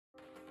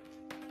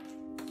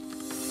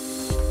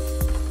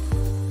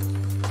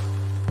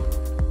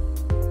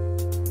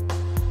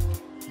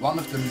One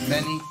of the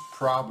many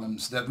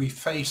problems that we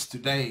face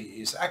today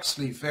is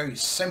actually very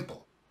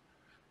simple.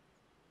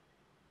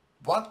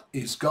 What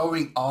is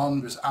going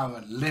on with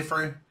our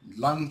liver,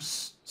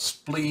 lungs,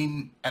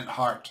 spleen and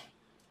heart?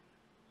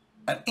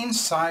 An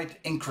insight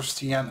in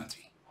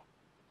Christianity.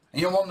 And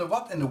you wonder,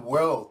 what in the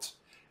world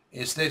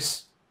is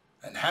this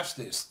and has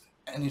this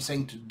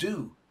anything to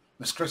do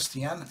with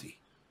Christianity?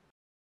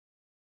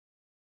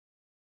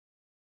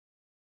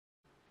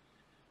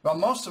 Well,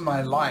 most of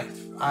my life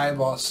I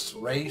was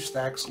raised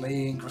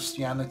actually in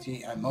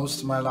Christianity, and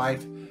most of my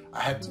life I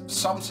had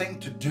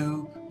something to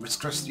do with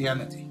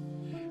Christianity.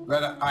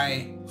 Whether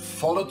I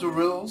followed the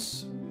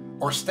rules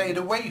or stayed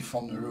away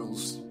from the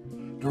rules.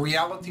 The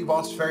reality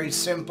was very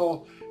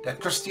simple, that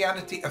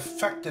Christianity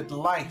affected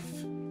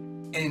life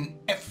in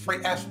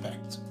every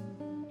aspect,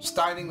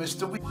 starting with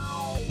the week.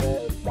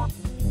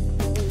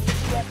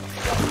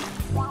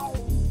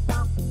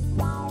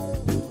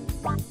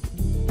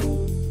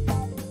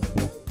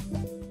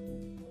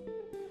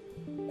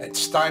 It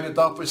started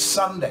off with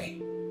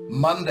Sunday,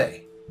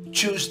 Monday,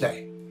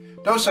 Tuesday.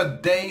 Those are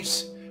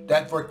days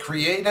that were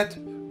created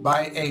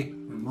by a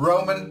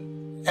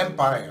Roman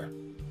Empire.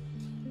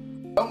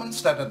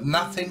 Romans that had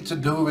nothing to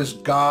do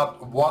with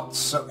God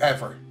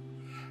whatsoever.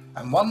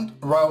 And one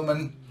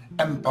Roman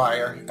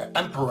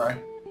emperor,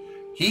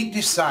 he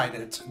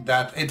decided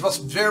that it was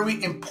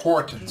very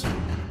important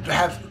to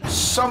have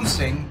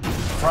something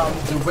from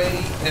the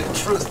way, the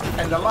truth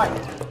and the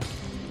light.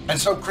 And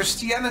so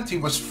Christianity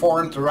was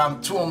formed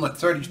around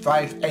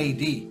 235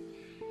 AD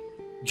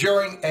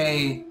during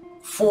a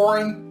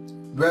forum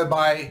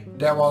whereby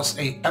there was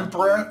an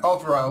emperor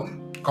of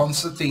Rome,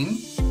 Constantine.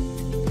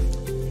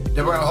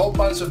 There were a whole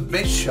bunch of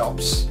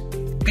bishops,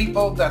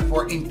 people that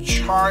were in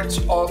charge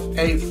of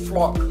a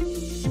flock.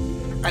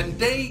 And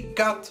they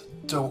got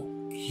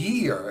to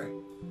hear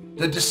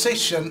the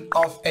decision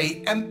of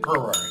an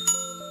emperor.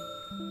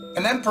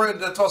 An emperor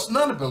that was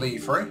not a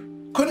believer,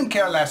 couldn't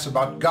care less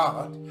about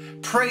God,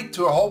 prayed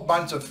to a whole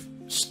bunch of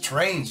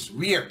strange,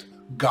 weird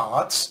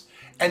gods,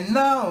 and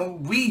now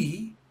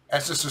we,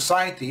 as a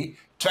society,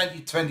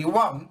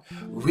 2021,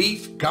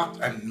 we've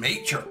got a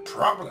major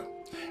problem.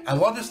 And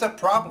what is that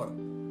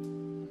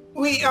problem?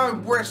 We are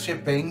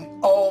worshipping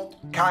all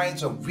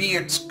kinds of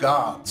weird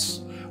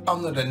gods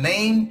under the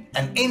name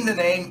and in the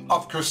name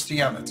of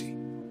Christianity.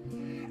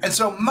 And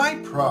so my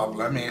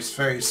problem is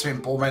very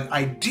simple. When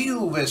I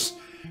deal with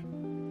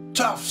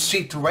tough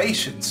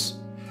situations,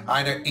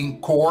 either in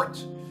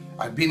court,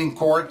 I've been in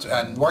court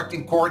and worked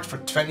in court for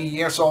 20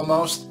 years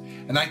almost,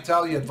 and I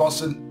tell you, it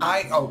was an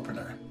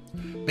eye-opener,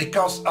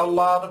 because a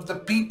lot of the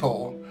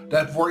people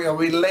that were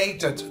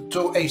related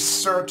to a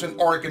certain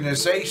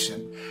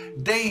organization,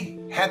 they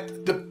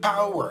had the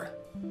power,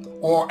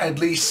 or at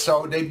least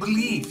so they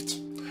believed,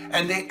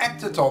 and they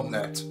acted on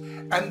that,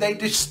 and they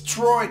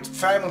destroyed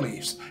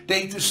families,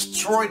 they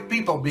destroyed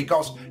people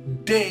because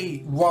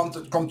they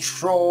wanted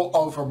control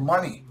over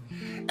money.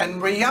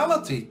 And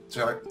reality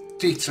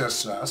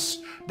teaches us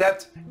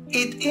that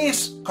it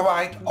is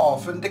quite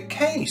often the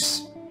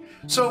case.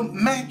 So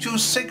Matthew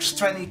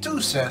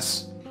 6:22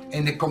 says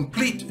in the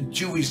complete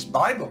Jewish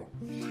Bible,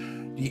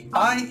 the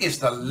eye is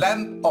the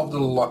lamp of the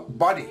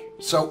body.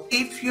 So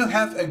if you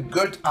have a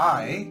good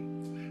eye,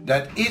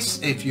 that is,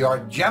 if you are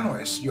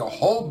generous, your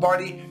whole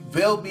body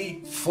will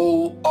be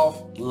full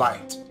of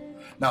light.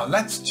 Now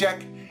let's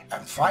check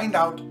and find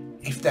out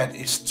if that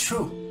is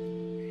true.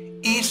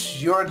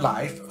 Is your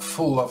life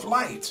full of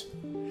light?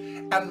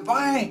 And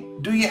why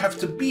do you have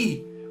to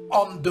be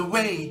on the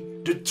way,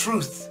 the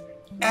truth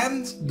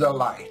and the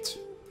light?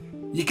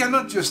 You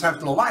cannot just have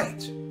the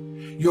light.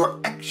 Your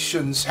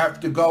actions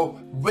have to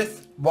go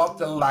with what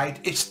the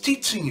light is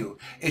teaching you,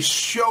 is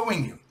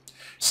showing you.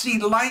 See,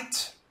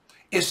 light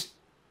is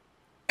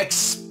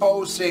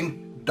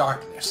exposing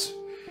darkness.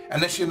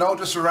 And as you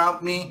notice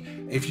around me,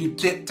 if you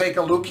take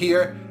a look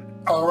here,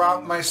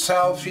 around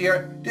myself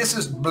here, this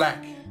is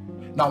black.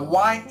 Now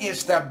why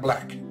is that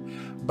black?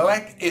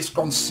 Black is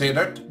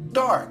considered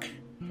dark,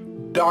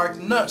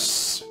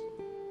 darkness.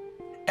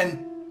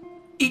 And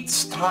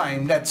each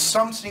time that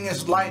something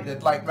is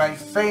lighted, like my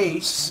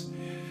face,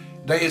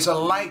 there is a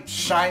light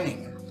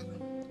shining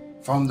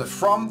from the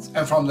front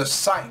and from the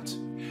side.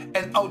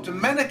 And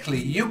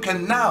automatically you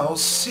can now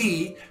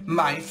see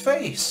my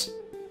face.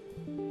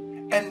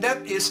 And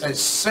that is a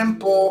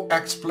simple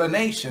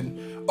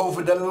explanation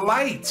over the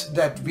light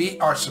that we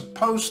are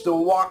supposed to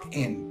walk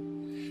in.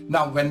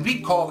 Now, when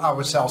we call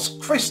ourselves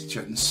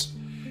Christians,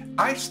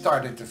 I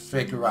started to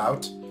figure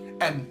out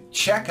and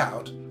check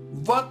out,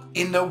 what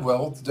in the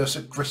world does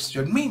a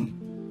Christian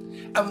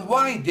mean? And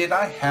why did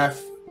I have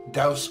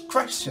those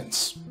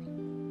questions?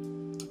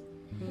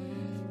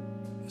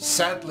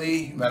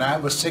 Sadly, when I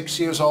was 6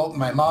 years old,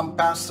 my mom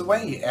passed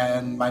away,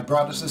 and my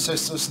brothers and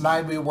sisters and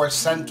I, we were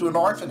sent to an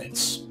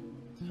orphanage.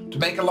 To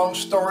make a long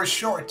story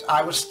short,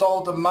 I was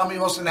told that mommy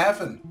was in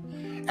heaven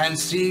and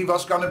she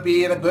was going to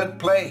be in a good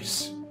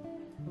place.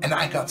 And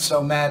I got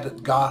so mad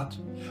at God.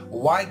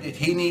 Why did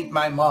he need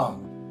my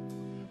mom?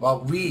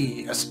 While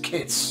we as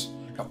kids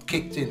got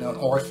kicked in an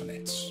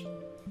orphanage.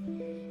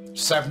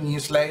 7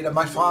 years later,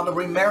 my father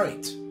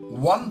remarried.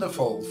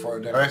 Wonderful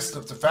for the rest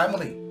of the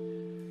family.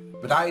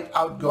 But I'd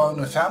outgrown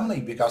a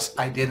family because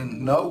I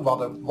didn't know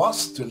what it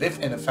was to live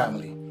in a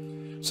family.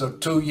 So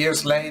 2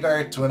 years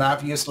later,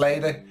 2.5 years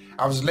later,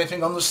 I was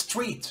living on the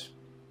street.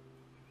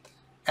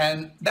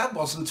 And that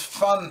wasn't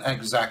fun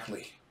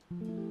exactly.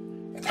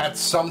 It had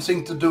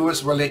something to do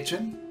with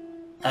religion,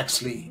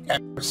 actually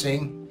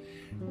everything,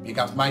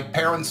 because my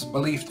parents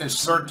believed a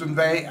certain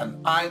way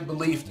and I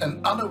believed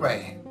another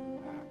way.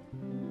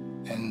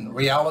 And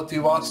reality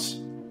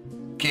was,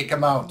 kick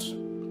them out.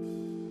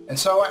 And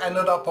so I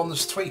ended up on the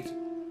street.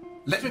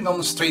 Living on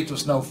the street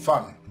was no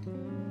fun,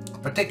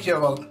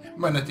 particularly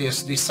when it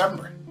is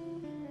December.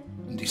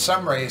 And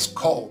December is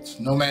cold,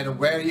 no matter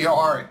where you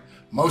are.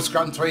 Most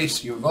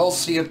countries you will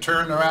see a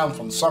turnaround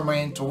from summer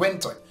into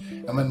winter.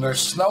 And when there's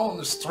snow on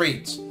the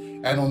streets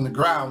and on the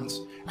ground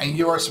and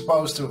you are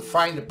supposed to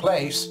find a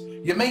place,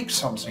 you make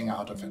something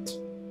out of it.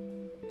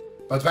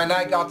 But when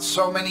I got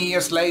so many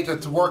years later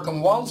to work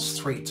on Wall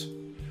Street,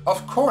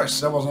 of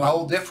course there was a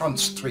whole different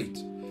street.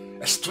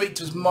 A street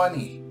with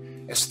money,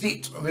 a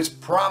street with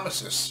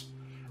promises,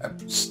 a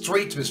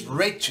street with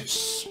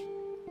riches.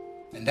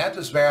 And that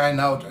is where I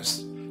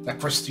noticed that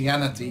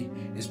Christianity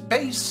is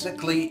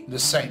basically the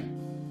same.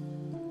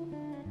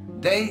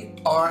 They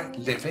are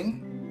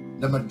living,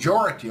 the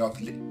majority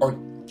of, or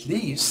at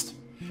least,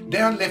 they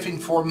are living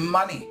for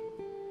money.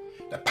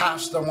 The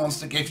pastor wants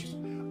to give,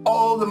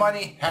 all the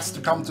money has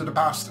to come to the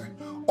pastor,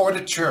 or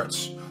the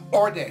church,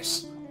 or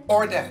this,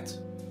 or that.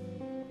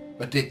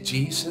 But did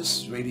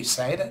Jesus really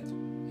say that?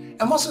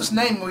 And was his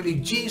name really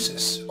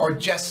Jesus or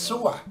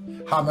Yeshua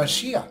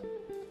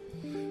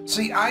HaMashiach?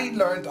 See, I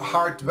learned the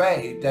hard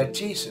way that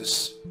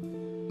Jesus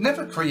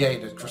never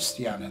created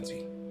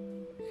Christianity.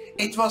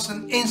 It was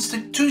an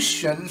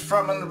institution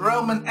from a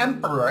Roman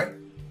emperor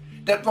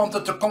that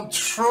wanted to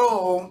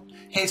control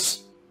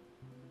his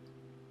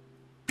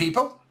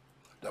people,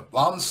 the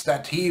ones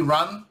that he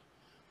ran.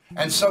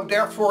 And so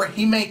therefore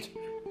he made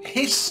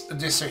his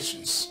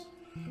decisions.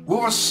 Who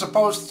was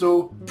supposed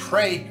to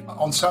pray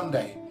on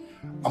Sunday,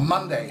 on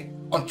Monday,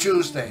 on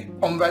Tuesday,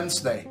 on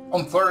Wednesday,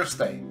 on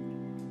Thursday?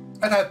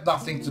 It had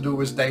nothing to do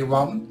with day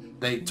 1,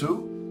 day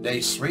 2,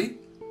 day 3,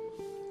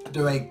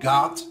 the way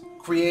God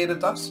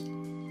created us.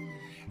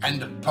 And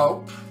the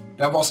Pope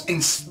that was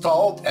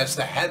installed as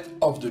the head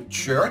of the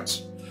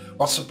church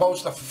was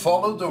supposed to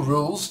follow the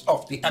rules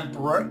of the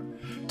emperor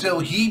till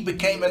he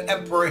became an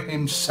emperor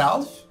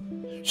himself,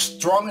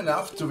 strong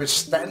enough to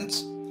withstand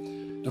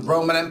the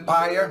Roman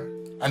Empire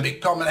and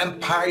become an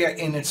empire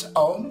in its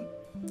own.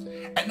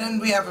 And then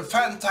we have a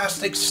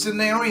fantastic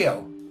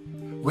scenario,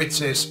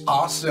 which is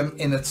awesome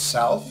in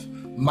itself,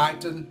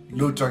 Martin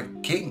Luther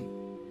King.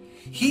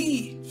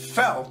 He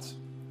felt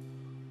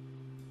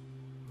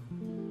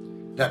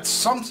that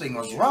something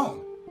was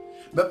wrong,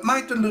 but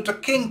Martin Luther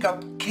King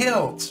got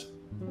killed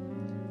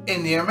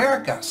in the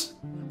Americas.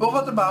 But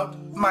what about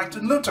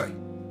Martin Luther?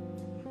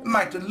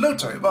 Martin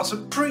Luther was a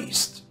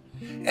priest,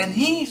 and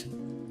he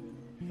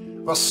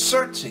was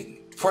searching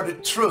for the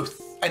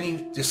truth, and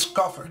he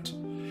discovered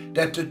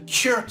that the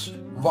church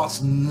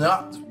was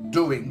not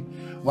doing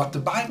what the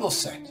Bible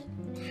said.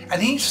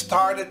 And he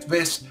started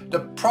with the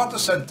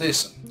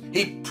Protestantism.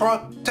 He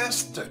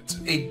protested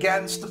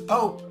against the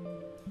Pope.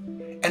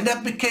 And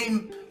that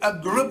became a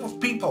group of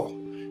people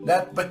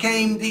that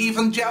became the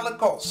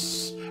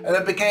evangelicals, and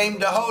that became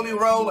the holy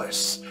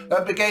rollers,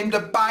 that became the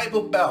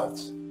Bible Belt.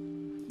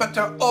 But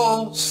they're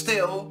all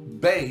still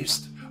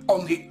based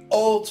on the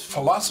old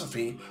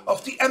philosophy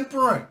of the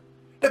emperor.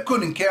 They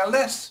couldn't care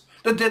less.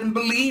 They didn't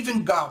believe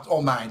in God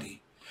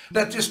Almighty.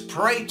 They just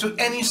prayed to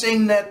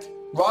anything that,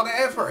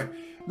 whatever,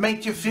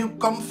 made you feel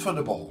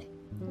comfortable.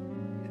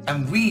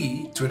 And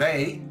we,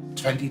 today,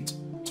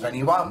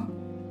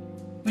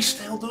 2021, we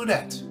still do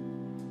that.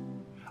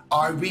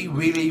 Are we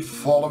really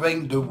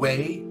following the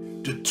way,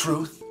 the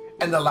truth,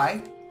 and the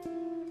light?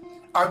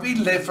 Are we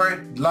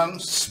liver,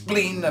 lungs,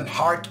 spleen, and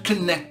heart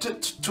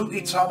connected to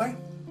each other?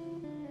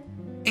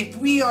 If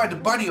we are the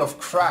body of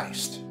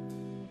Christ,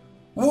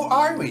 who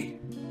are we?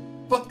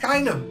 What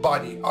kind of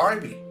body are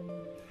we?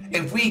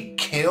 If we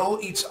kill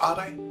each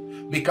other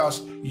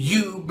because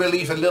you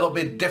believe a little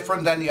bit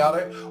different than the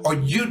other, or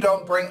you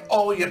don't bring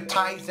all your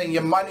tithe and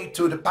your money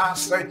to the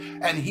pastor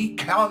and he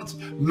can't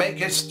make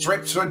his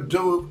trips or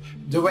do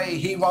the way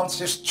he wants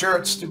his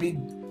church to be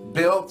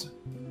built?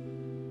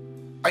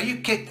 Are you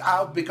kicked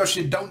out because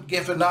you don't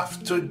give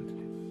enough to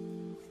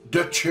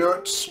the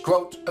church,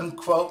 quote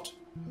unquote?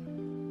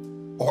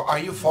 Or are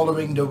you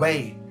following the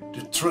way,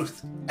 the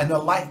truth, and the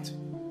light?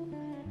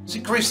 See,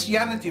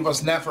 Christianity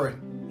was never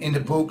in the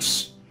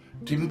books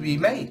to be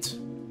made.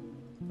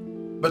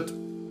 But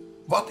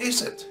what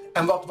is it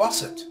and what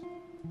was it?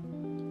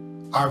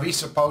 Are we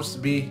supposed to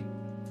be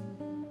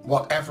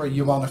whatever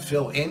you want to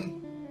fill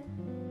in?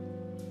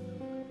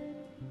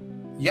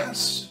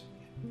 Yes,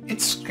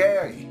 it's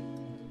scary.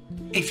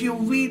 If you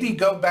really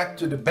go back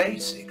to the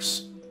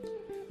basics,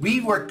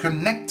 we were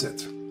connected.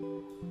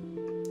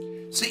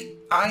 See,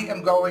 I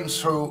am going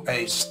through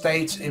a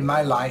stage in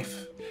my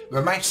life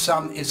where my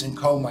son is in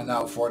coma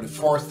now for the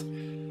 4th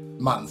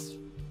month.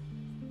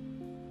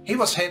 He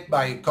was hit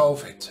by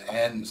COVID,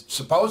 and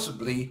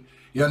supposedly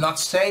you're not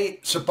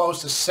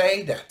supposed to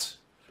say that.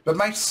 But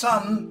my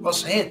son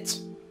was hit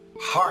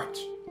hard,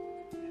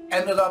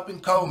 ended up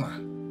in coma,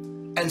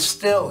 and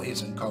still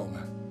is in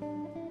coma.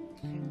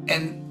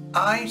 And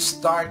I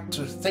start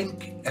to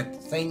think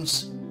at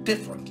things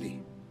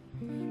differently.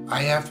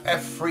 I have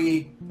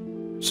every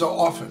so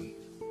often,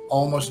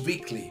 almost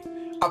weekly,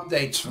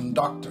 updates from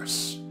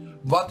doctors,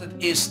 what it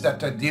is that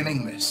they're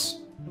dealing with,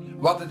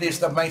 what it is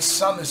that my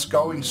son is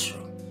going through.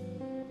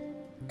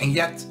 And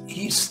yet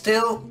he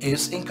still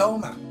is in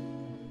coma.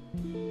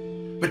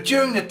 But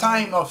during the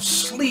time of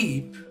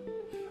sleep,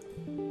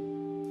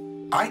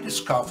 I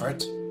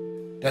discovered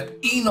that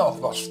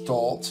Enoch was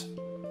told,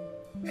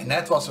 and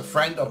that was a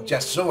friend of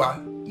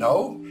Yeshua.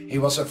 No, he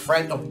was a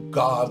friend of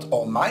God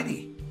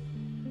Almighty.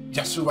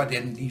 Yeshua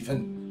didn't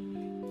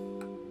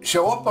even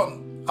show up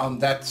on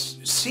that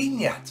scene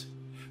yet.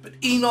 But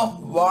Enoch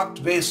walked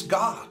with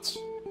God.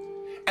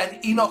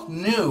 And Enoch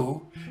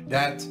knew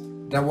that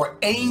there were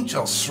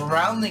angels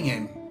surrounding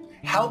him,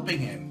 helping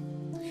him.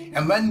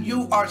 And when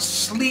you are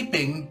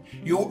sleeping,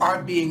 you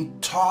are being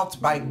taught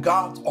by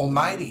God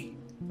Almighty.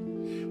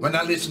 When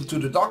I listened to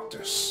the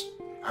doctors,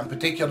 in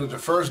particular the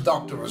first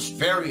doctor was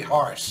very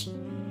harsh.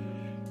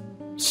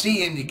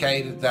 She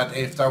indicated that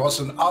if there was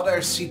in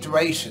other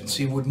situations,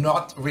 he would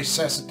not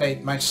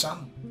resuscitate my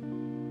son.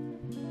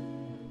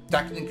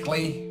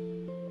 Technically,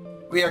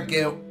 we are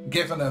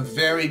given a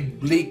very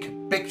bleak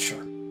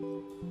picture.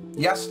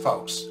 Yes,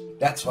 folks,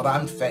 that's what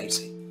I'm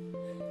facing.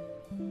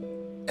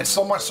 And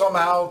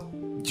somehow,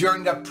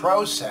 during that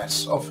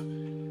process of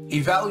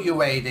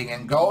evaluating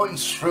and going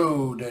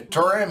through the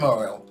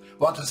turmoil,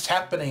 what is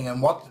happening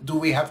and what do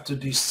we have to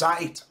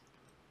decide,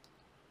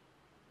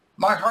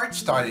 my heart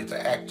started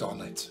to act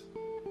on it.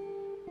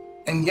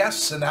 And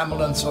yes, an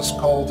ambulance was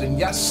called, and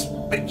yes,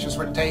 pictures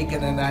were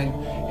taken, and I'm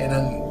in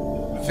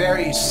a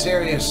very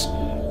serious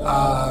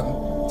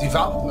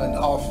development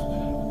of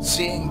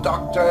seeing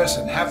doctors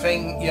and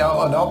having,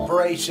 an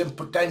operation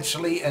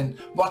potentially and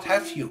what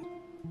have you.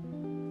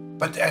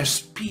 But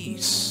there's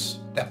peace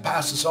that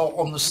passes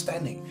all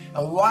understanding.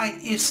 And why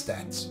is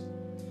that?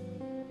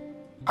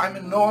 I'm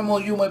a normal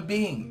human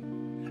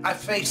being. I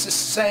face the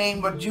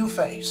same what you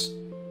face.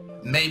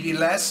 Maybe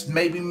less,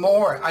 maybe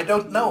more, I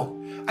don't know.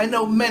 I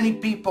know many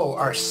people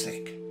are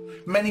sick.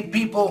 Many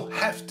people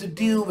have to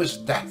deal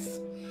with death.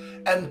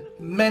 And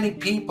many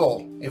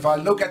people, if I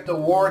look at the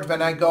ward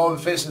when I go and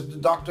visit the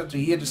doctor to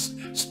hear the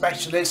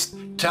specialist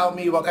tell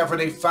me whatever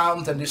they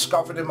found and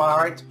discovered in my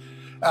heart,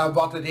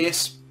 what it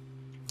is,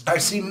 I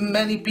see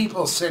many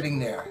people sitting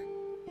there.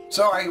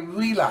 So I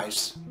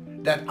realize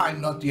that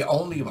I'm not the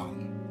only one.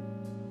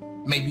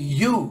 Maybe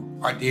you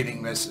are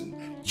dealing with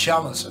a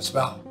challenge as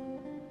well.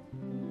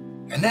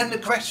 And then the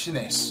question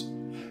is,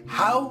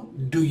 how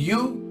do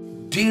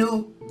you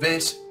deal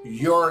with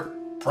your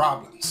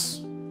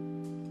problems?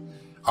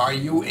 Are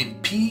you in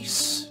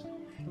peace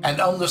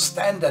and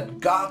understand that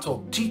God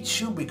will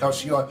teach you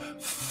because you are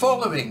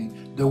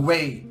following the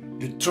way,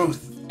 the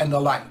truth and the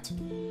light?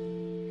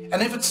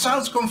 And if it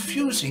sounds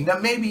confusing,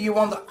 then maybe you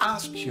want to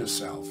ask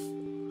yourself,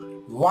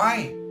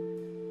 why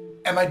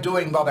am I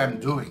doing what I'm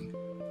doing?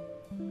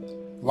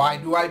 Why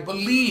do I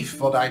believe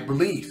what I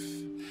believe?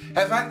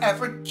 Have I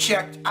ever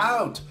checked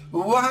out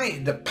why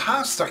the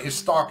pastor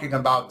is talking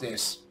about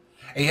this,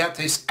 and yet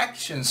his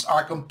actions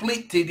are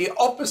completely the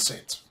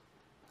opposite?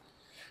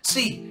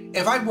 See,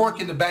 if I work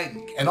in the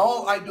bank and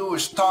all I do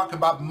is talk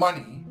about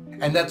money,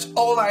 and that's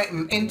all I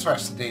am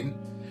interested in,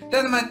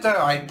 then I'm at the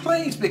right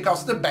place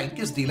because the bank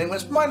is dealing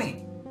with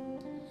money.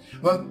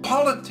 When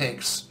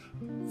politics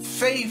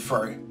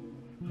favor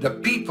the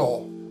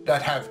people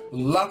that have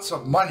lots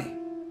of money,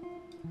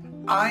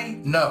 I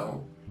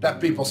know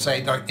that people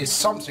say there is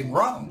something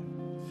wrong.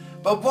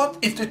 But what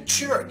if the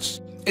church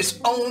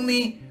is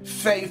only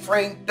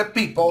favoring the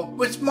people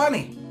with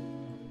money?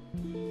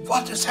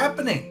 What is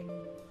happening?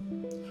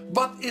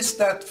 What is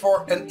that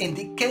for an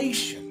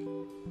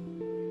indication?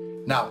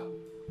 Now,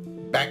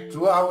 back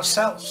to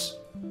ourselves.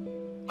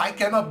 I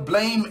cannot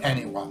blame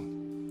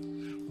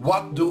anyone.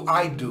 What do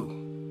I do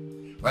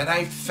when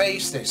I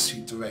face these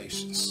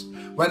situations?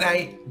 When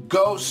I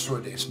go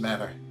through this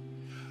matter?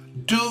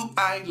 Do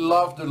I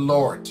love the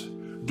Lord?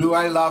 Do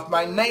I love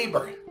my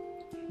neighbor?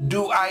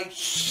 Do I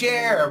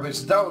share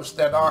with those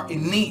that are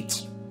in need?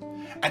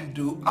 And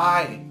do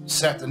I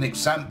set an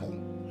example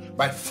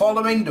by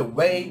following the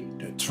way,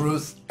 the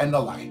truth and the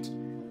light?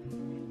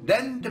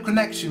 Then the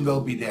connection will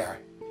be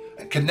there.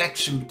 A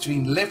connection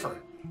between liver,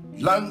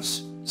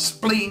 lungs,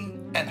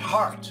 spleen and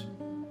heart.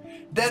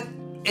 That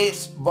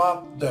is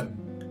what the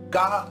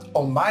God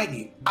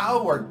Almighty,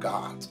 our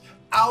God,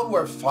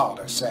 our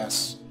Father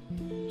says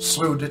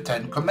through the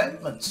 10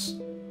 Commandments.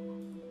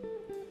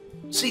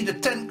 See, the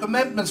 10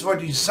 Commandments were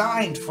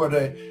designed for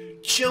the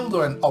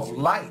children of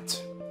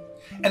light.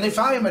 And if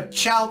I am a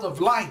child of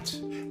light,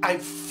 I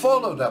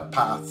follow that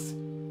path.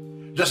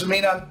 Doesn't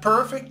mean I'm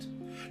perfect.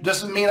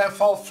 Doesn't mean I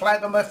fall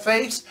flat on my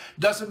face.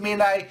 Doesn't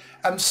mean I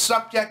am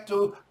subject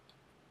to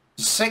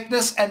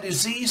sickness and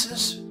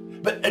diseases.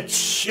 But it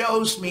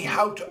shows me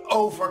how to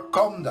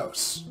overcome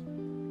those.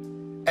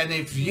 And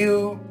if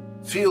you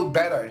feel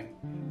better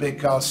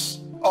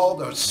because all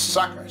those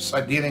suckers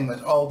are dealing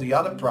with all the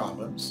other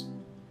problems,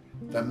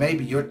 then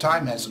maybe your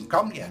time hasn't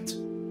come yet.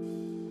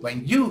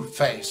 When you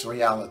face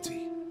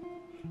reality,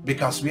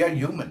 because we are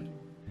human.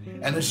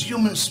 And as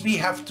humans, we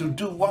have to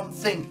do one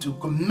thing, to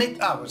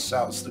commit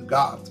ourselves to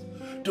God,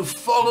 to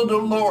follow the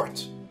Lord.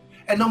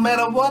 And no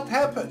matter what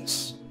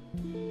happens,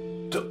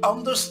 to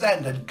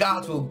understand that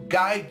God will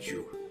guide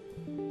you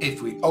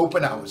if we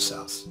open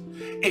ourselves.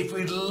 If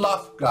we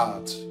love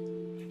God,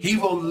 He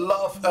will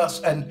love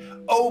us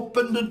and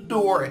open the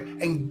door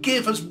and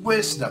give us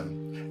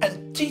wisdom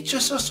and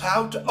teaches us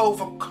how to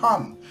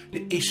overcome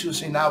the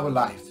issues in our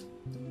life.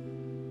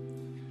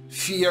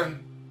 Fear,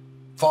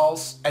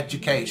 false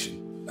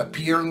education,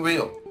 appearing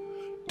real,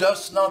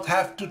 does not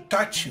have to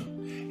touch you.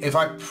 If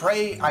I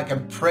pray, I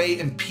can pray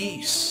in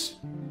peace.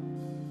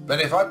 But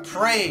if I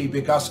pray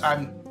because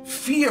I'm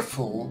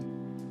fearful,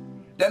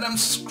 then I'm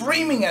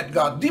screaming at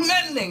God,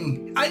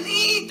 demanding, I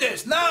need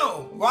this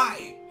now.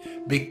 Why?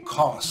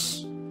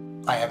 Because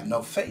I have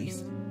no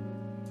faith.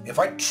 If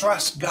I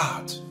trust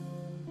God,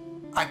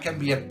 I can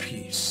be at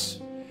peace.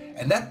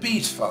 And that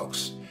peace,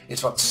 folks,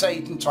 is what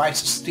Satan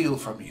tries to steal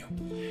from you.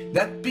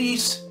 That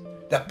peace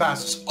that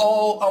passes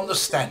all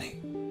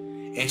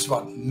understanding is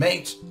what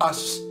makes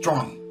us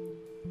strong.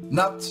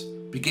 Not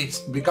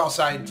because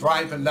I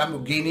drive a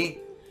Lamborghini,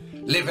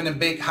 live in a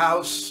big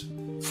house,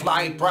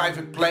 fly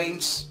private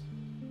planes,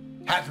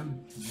 have a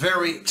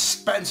very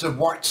expensive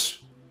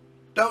watch.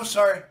 Those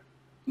are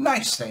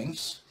nice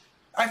things.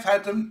 I've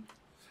had them.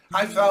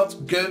 I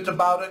felt good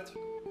about it.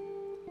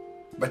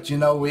 But you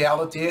know,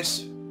 reality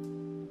is,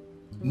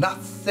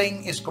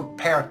 nothing is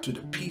compared to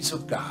the peace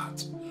of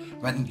God.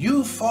 When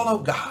you follow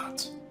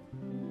God,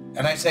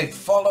 and I say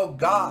follow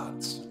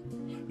God,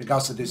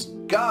 because it is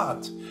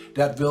God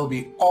that will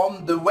be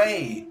on the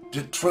way,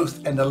 the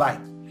truth and the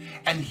light.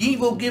 And He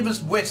will give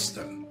us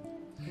wisdom.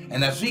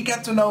 And as we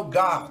get to know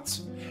God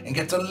and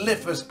get to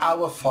live with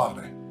our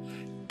Father,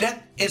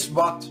 that is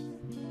what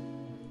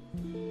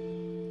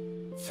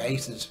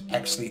faith is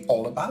actually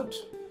all about.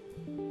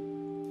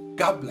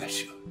 God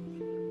bless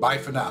you. Bye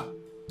for now.